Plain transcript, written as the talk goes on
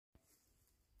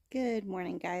Good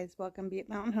morning, guys. Welcome to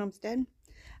Mountain Homestead.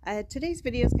 Today's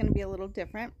video is going to be a little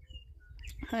different.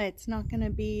 It's not going to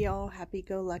be all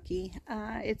happy-go-lucky.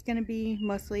 It's going to be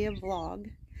mostly a vlog.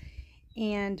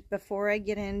 And before I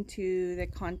get into the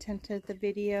content of the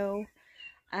video,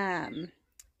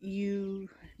 you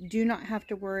do not have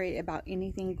to worry about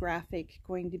anything graphic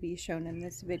going to be shown in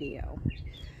this video.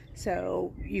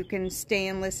 So you can stay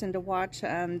and listen to watch.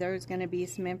 There's going to be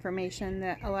some information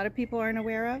that a lot of people aren't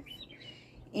aware of.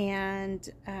 And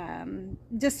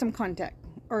just some context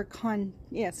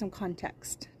some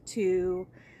context to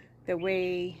the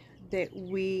way that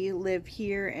we live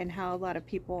here and how a lot of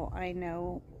people I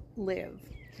know live.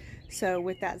 So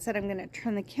with that said, I'm going to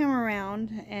turn the camera around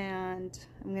and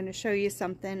I'm going to show you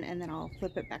something, and then I'll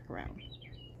flip it back around.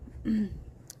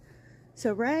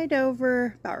 So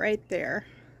about right there,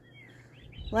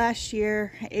 last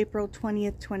year, April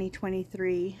 20th,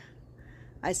 2023,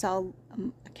 I saw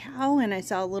a cow and I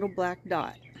saw a little black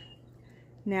dot.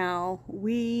 Now,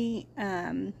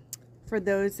 for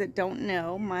those that don't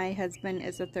know, my husband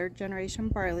is a third-generation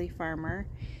barley farmer,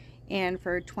 and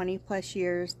for 20 plus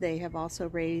years they have also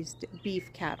raised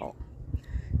beef cattle.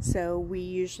 So we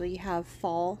usually have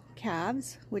fall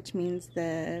calves, which means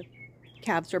the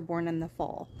calves are born in the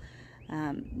fall.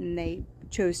 And they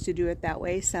chose to do it that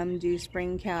way. Some do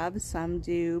spring calves, some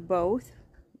do both.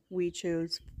 We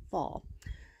chose fall.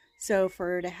 So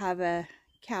to have a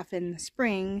calf in the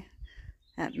spring,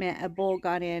 that meant a bull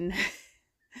got in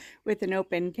with an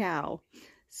open cow.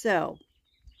 So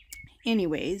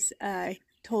anyways, I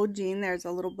told Jean there's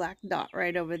a little black dot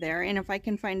right over there. And if I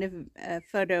can find a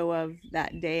photo of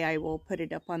that day, I will put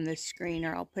it up on the screen,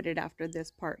 or I'll put it after this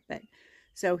part. But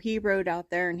so he rode out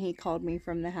there and he called me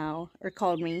from the house, or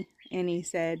called me, and he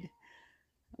said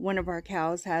one of our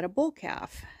cows had a bull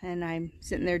calf. And I'm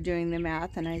sitting there doing the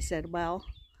math, and I said, well,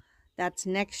 that's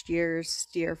next year's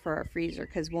steer for our freezer,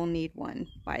 because we'll need one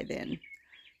by then.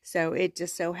 So it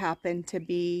just so happened to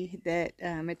be that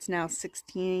it's now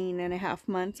 16 and a half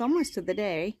months, almost to the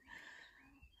day,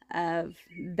 of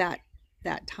that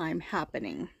time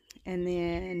happening. And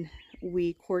then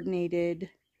we coordinated,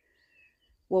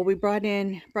 well, we brought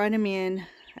him in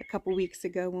a couple weeks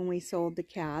ago when we sold the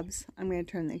calves. I'm going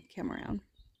to turn the camera around.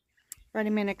 Brought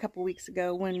him in a couple weeks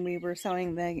ago when we were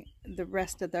selling the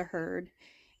rest of the herd,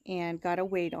 and got a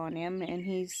weight on him, and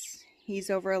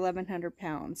he's over 1,100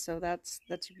 pounds, so that's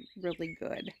really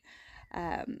good.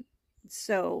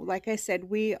 So like I said,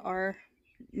 we are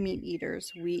meat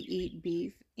eaters. We eat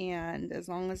beef, and as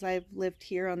long as I've lived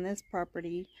here on this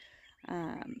property,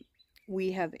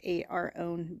 we have ate our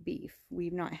own beef.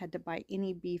 We've not had to buy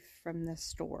any beef from the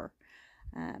store.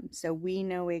 So we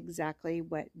know exactly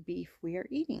what beef we are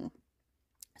eating.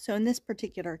 So in this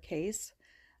particular case,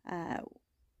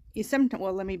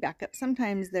 well, let me back up.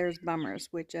 Sometimes there's bummers,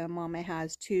 which mama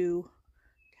has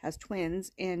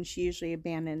twins, and she usually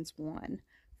abandons one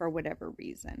for whatever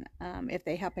reason. If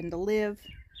they happen to live,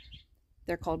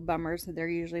 they're called bummers. They're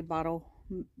usually bottle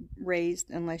raised,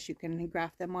 unless you can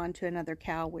graft them onto another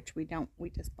cow, which we don't. We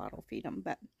just bottle feed them.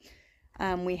 But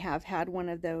we have had one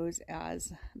of those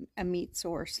as a meat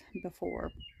source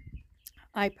before.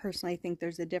 I personally think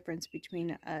there's a difference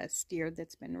between a steer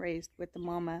that's been raised with the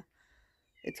mama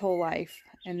its whole life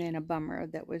and then a bummer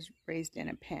that was raised in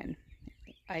a pen.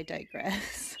 I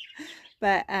digress.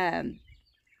 But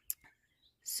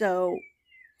so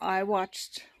I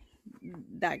watched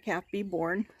that calf be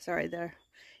born. Sorry, it's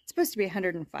supposed to be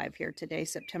 105 here today,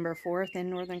 September 4th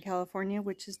in Northern California,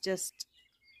 which is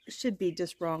should be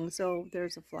just wrong. So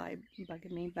there's a fly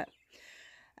bugging me. But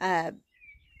I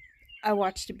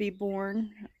watched it be born.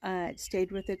 It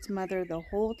stayed with its mother the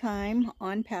whole time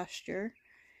on pasture.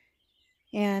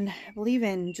 And I believe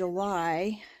in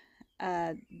July,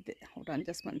 hold on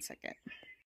just one second.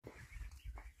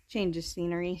 Change of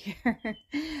scenery here.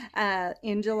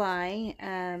 In July,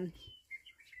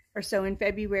 or so in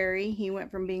February, he went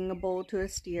from being a bull to a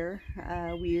steer.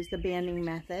 We used the banding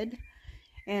method.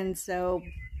 And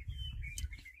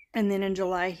then in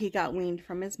July, he got weaned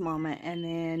from his mama, and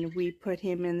then we put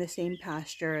him in the same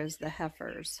pasture as the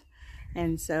heifers.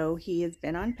 And so he has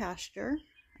been on pasture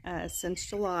since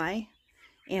July.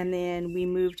 And then we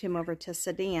moved him over to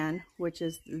Sedan, which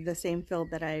is the same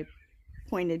field that I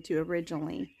pointed to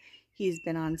originally. He's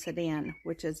been on Sedan,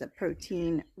 which is a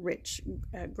protein-rich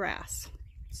grass.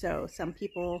 So some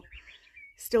people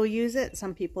still use it,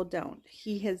 some people don't.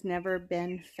 He has never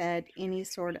been fed any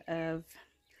sort of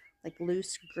like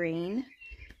loose grain.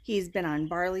 He's been on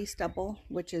barley stubble,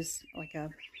 which is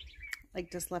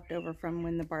like just left over from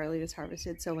when the barley was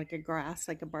harvested. So like a grass,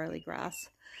 like a barley grass.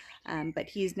 But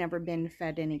he's never been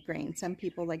fed any grain. Some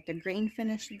people like to grain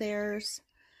finish theirs.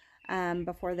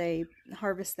 before they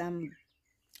harvest them.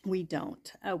 We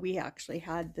don't. We actually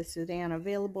had the Sudan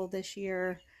available this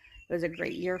year. It was a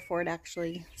great year for it,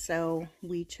 actually. So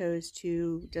we chose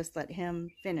to just let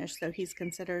him finish. So he's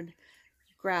considered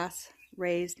grass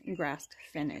raised and grass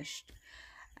finished.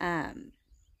 I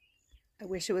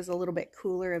wish it was a little bit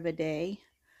cooler of a day.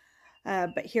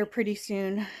 But here pretty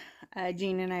soon,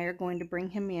 Jean and I are going to bring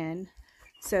him in.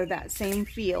 So that same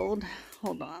field,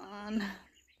 hold on.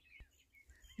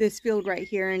 This field right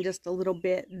here, and just a little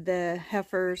bit, the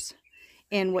heifers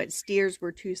and what steers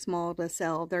were too small to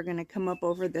sell, they're going to come up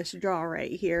over this draw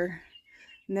right here.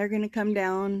 And they're going to come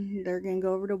down, they're going to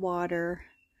go over to water.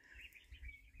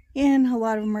 And a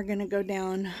lot of them are going to go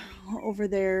down over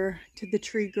there to the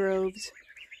tree groves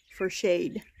for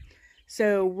shade.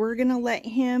 So we're going to let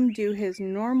him do his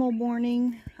normal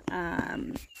morning.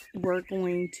 We're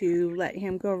going to let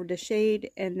him go over to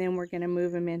shade, and then we're going to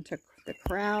move him into the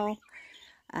corral.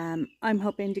 I'm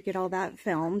hoping to get all that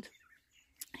filmed,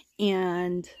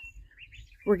 and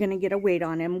we're going to get a weight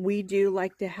on him. We do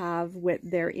like to have what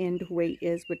their end weight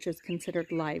is, which is considered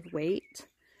live weight.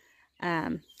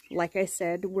 Like I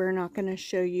said, we're not going to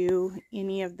show you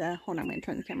any of the, hold on, I'm going to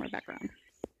turn the camera back around.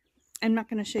 I'm not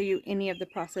going to show you any of the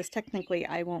process. Technically,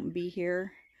 I won't be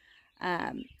here,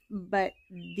 but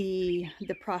the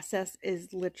process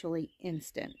is literally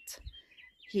instant.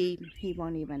 He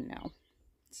won't even know.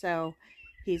 So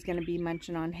he's going to be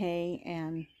munching on hay,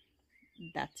 and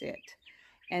that's it.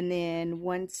 And then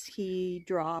once he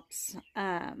drops,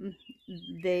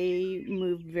 they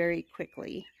move very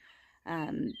quickly.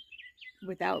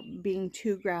 Without being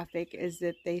too graphic, is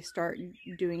that they start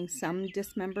doing some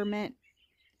dismemberment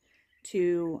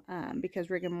to, because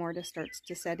rigor mortis starts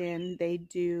to set in, they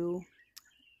do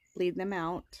bleed them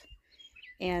out,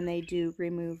 and they do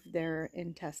remove their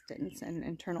intestines and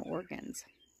internal organs.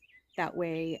 That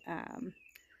way,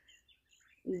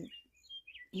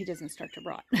 he doesn't start to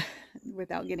rot.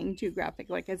 Without getting too graphic,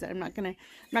 like I said, I'm not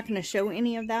gonna show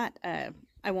any of that.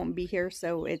 I won't be here,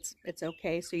 so it's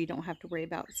okay. So you don't have to worry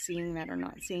about seeing that or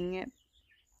not seeing it.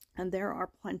 And there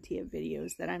are plenty of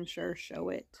videos that I'm sure show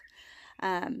it.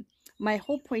 My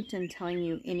whole point in telling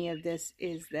you any of this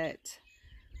is that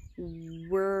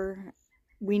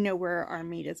we know where our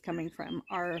meat is coming from.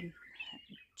 Our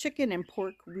chicken and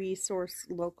pork we source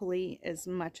locally as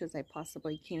much as I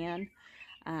possibly can.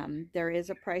 There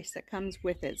is a price that comes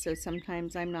with it, so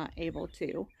sometimes I'm not able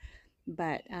to.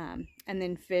 But and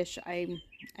then fish, I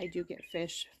do get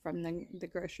fish from the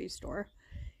grocery store.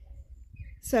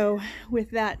 So with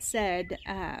that said,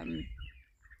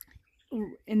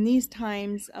 in these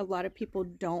times, a lot of people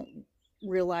don't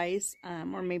realize,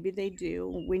 or maybe they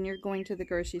do, when you're going to the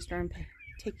grocery store and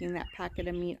taking that packet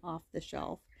of meat off the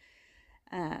shelf,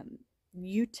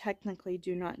 you technically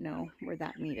do not know where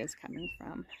that meat is coming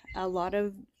from. A lot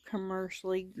of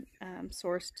commercially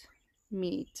sourced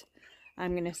meat,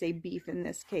 I'm going to say beef in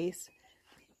this case,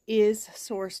 is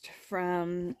sourced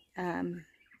from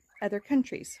other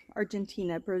countries,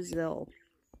 Argentina, Brazil,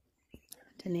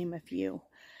 to name a few.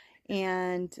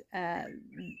 And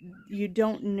you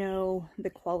don't know the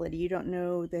quality. You don't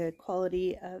know the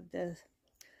quality of the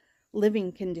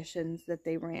living conditions that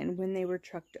they were in when they were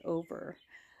trucked over.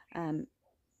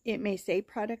 It may say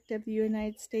product of the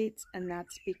United States, and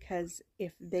that's because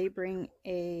if they bring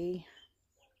a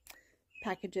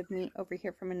package of meat over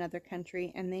here from another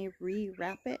country and they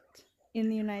rewrap it in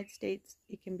the United States,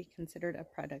 it can be considered a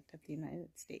product of the United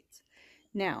States.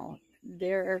 Now,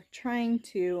 they're trying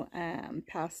to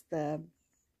pass the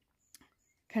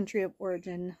country of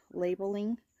origin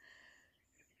labeling.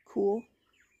 Cool.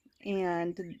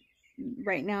 And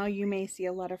right now you may see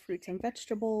a lot of fruits and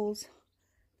vegetables.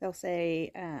 They'll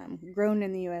say grown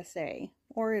in the USA,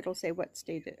 or it'll say what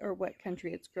state or what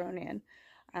country it's grown in.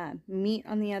 Meat,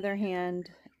 on the other hand,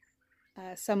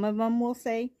 some of them will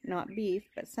say, not beef,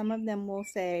 but some of them will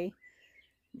say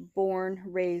born,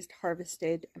 raised,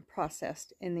 harvested, and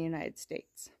processed in the United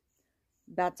States.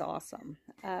 That's awesome.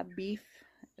 Beef,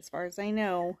 as far as I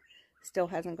know, still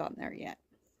hasn't gotten there yet.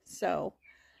 So,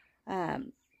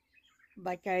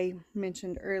 like I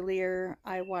mentioned earlier,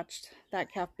 I watched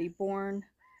that calf be born.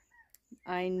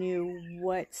 I knew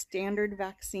what standard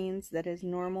vaccines that is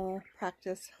normal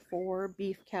practice for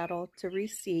beef cattle to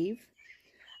receive.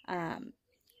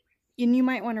 And you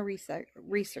might want to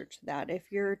research that.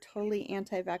 If you're totally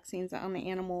anti-vaccines on the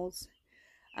animals,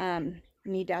 you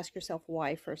need to ask yourself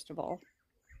why, first of all.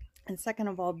 And second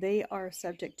of all, they are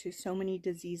subject to so many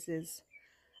diseases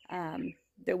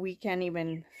that we can't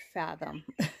even fathom.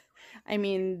 I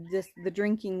mean, the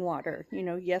drinking water, you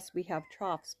know, yes, we have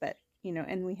troughs, but, you know,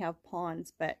 and we have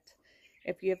ponds, but,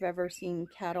 If you have ever seen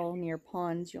cattle near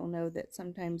ponds, you'll know that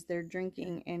sometimes they're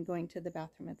drinking and going to the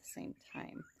bathroom at the same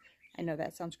time. I know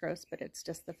that sounds gross, but it's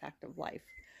just the fact of life.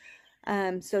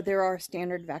 So there are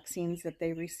standard vaccines that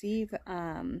they receive,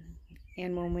 and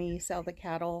when we sell the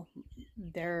cattle,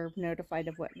 they're notified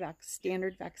of what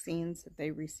standard vaccines that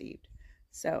they received.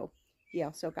 So he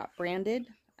also got branded.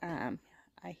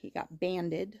 He got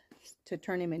banded to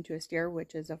turn him into a steer,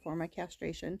 which is a form of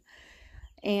castration.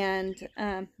 And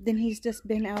then he's just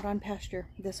been out on pasture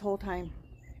this whole time,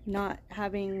 not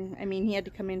having, I mean, he had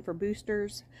to come in for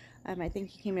boosters. I think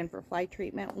he came in for fly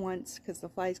treatment once because the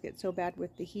flies get so bad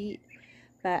with the heat.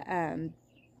 But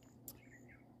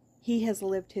he has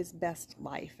lived his best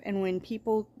life. And when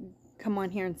people come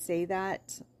on here and say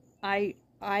that, I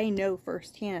know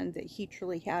firsthand that he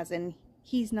truly has. And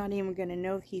he's not even going to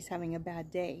know if he's having a bad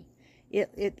day.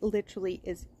 It literally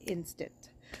is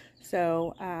instant.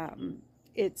 So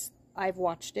I've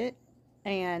watched it,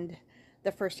 and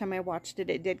the first time I watched it,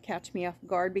 it did catch me off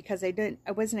guard because I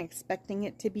wasn't expecting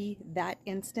it to be that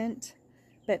instant,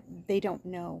 but they don't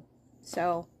know.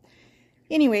 So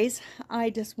anyways, I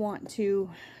just wanted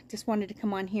to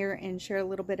come on here and share a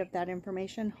little bit of that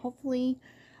information. Hopefully,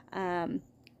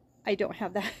 I don't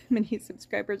have that many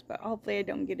subscribers, but hopefully I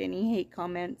don't get any hate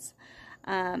comments.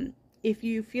 If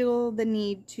you feel the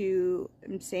need to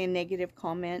say a negative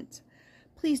comment,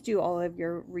 please do all of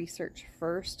your research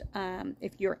first.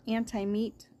 If you're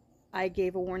anti-meat, I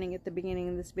gave a warning at the beginning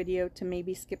of this video to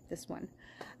maybe skip this one.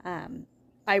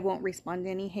 I won't respond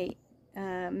to any hate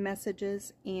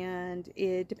messages, and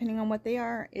depending on what they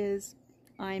are,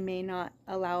 I may not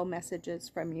allow messages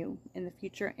from you in the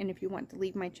future. And if you want to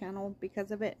leave my channel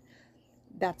because of it,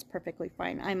 that's perfectly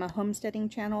fine. I'm a homesteading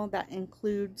channel that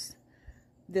includes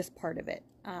this part of it.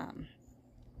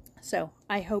 So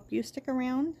I hope you stick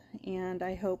around, and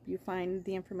I hope you find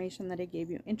the information that I gave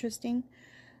you interesting.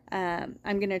 I'm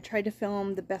going to try to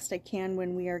film the best I can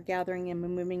when we are gathering and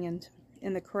moving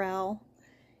in the corral,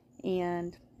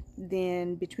 and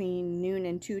then between noon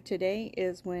and 2 today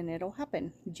is when it'll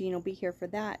happen. Jean will be here for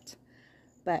that.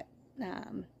 But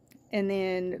and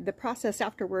then the process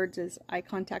afterwards is I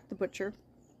contact the butcher,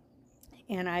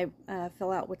 and I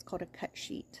fill out what's called a cut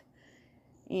sheet.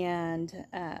 And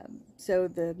so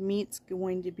the meat's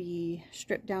going to be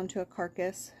stripped down to a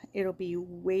carcass. It'll be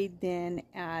weighed then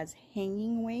as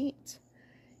hanging weight.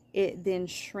 It then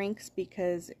shrinks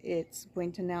because it's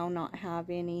going to now not have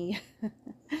any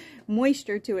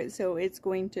moisture to it, so it's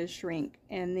going to shrink.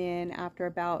 And then after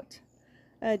about,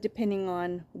 depending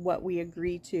on what we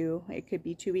agree to, it could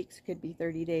be 2 weeks, it could be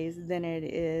 30 days, then it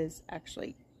is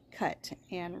actually cut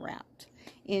and wrapped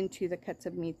into the cuts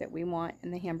of meat that we want,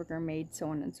 and the hamburger made, so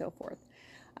on and so forth.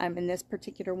 In this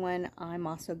particular one, I'm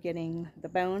also getting the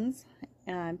bones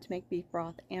to make beef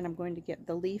broth, and I'm going to get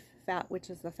the leaf fat, which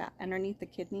is the fat underneath the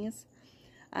kidneys.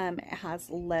 It has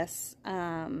less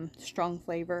strong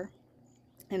flavor,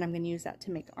 and I'm going to use that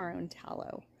to make our own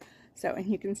tallow. So, and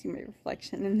you can see my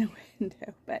reflection in the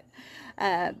window. But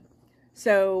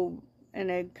so in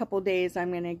a couple days,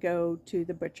 I'm going to go to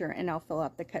the butcher and I'll fill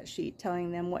out the cut sheet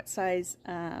telling them what size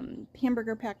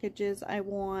hamburger packages I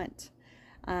want,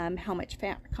 how much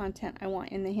fat content I want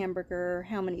in the hamburger,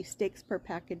 how many steaks per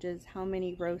packages, how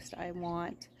many roast I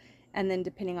want, and then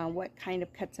depending on what kind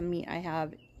of cuts of meat I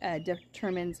have,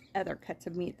 determines other cuts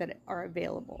of meat that are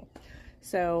available.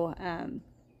 So,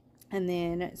 and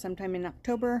then sometime in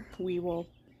October, we will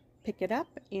pick it up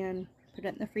and put it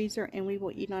in the freezer, and we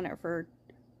will eat on it for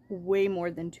way more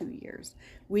than 2 years.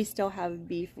 We still have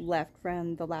beef left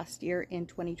from the last year in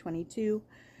 2022.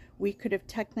 We could have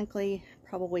technically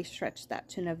probably stretched that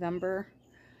to November.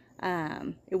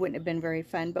 It wouldn't have been very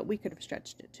fun, but we could have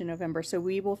stretched it to November. So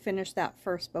we will finish that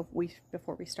first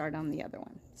before we start on the other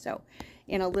one. So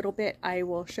in a little bit, I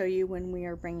will show you when we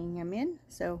are bringing him in.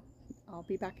 So I'll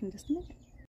be back in just a minute.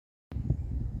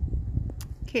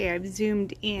 Okay, I've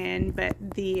zoomed in, but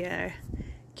the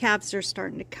calves are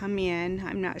starting to come in.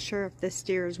 I'm not sure if the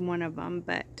steer is one of them,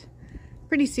 but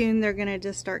pretty soon they're gonna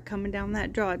just start coming down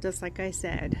that draw, just like I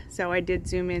said. So I did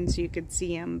zoom in so you could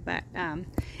see them. But and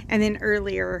then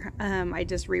earlier I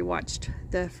just rewatched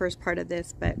the first part of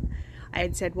this, but I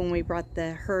had said when we brought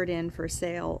the herd in for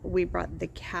sale, we brought the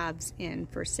calves in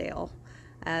for sale.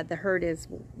 The herd is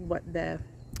what the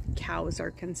cows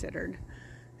are considered.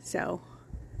 So,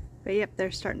 but yep, they're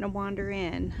starting to wander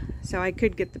in. So I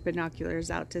could get the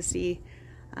binoculars out to see,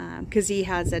 because he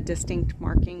has a distinct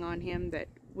marking on him that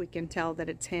we can tell that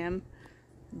it's him,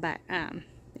 but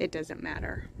it doesn't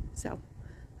matter. So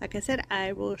like I said,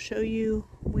 I will show you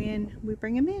when we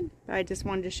bring him in. But I just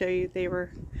wanted to show you they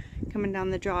were coming down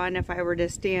the draw, and if I were to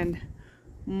stand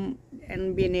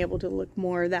and being able to look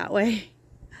more that way.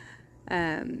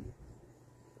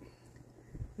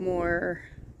 More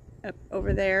up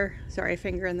over there, sorry,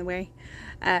 finger in the way,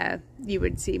 you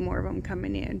would see more of them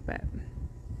coming in. But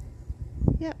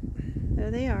yep,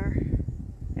 there they are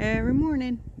every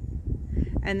morning.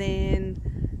 And then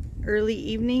early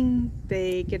evening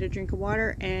they get a drink of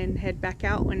water and head back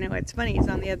out. When it's funny, it's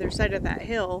on the other side of that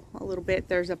hill a little bit.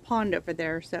 There's a pond over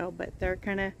there, so but they're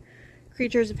kind of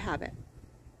creatures of habit.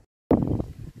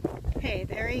 Okay,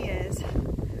 there he is.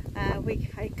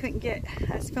 I couldn't get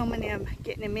us filming him,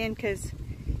 getting him in, because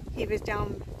he was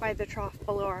down by the trough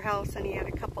below our house and he had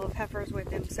a couple of heifers with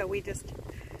him, so we just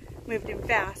moved him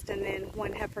fast, and then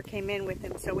one heifer came in with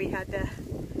him, so we had to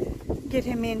get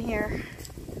him in here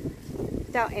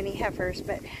without any heifers.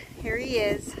 But here he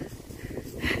is.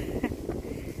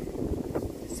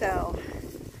 So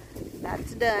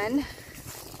that's done.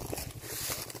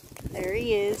 There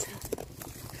he is.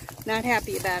 Not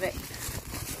happy about it,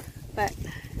 but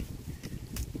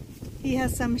he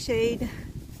has some shade,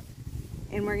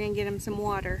 and we're gonna get him some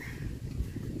water.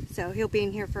 So he'll be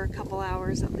in here for a couple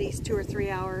hours, at least 2 or 3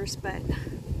 hours, but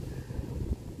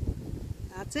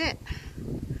that's it.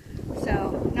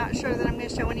 So not sure that I'm gonna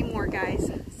show any more,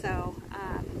 guys. So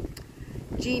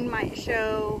Gene might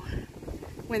show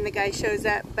when the guy shows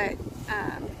up, but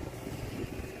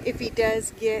if he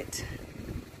does get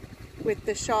with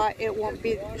the shot, it won't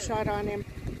be the shot on him.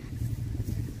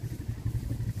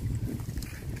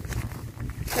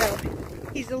 So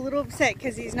he's a little upset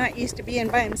because he's not used to being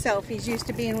by himself. He's used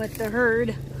to being with the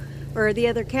herd or the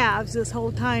other calves this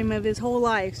whole time of his whole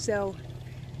life. So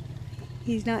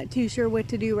he's not too sure what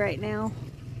to do right now.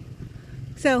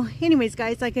 So anyways,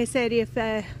 guys, like I said, if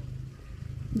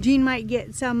Gene might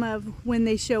get some of when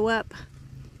they show up,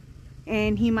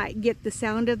 and he might get the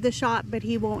sound of the shot, but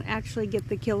he won't actually get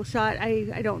the kill shot.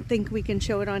 I don't think we can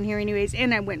show it on here anyways,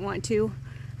 and I wouldn't want to.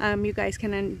 You guys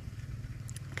can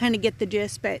kind of get the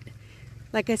gist, but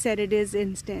like I said, it is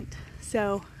instant.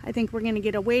 So I think we're going to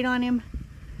get a weight on him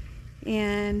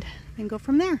and then go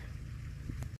from there.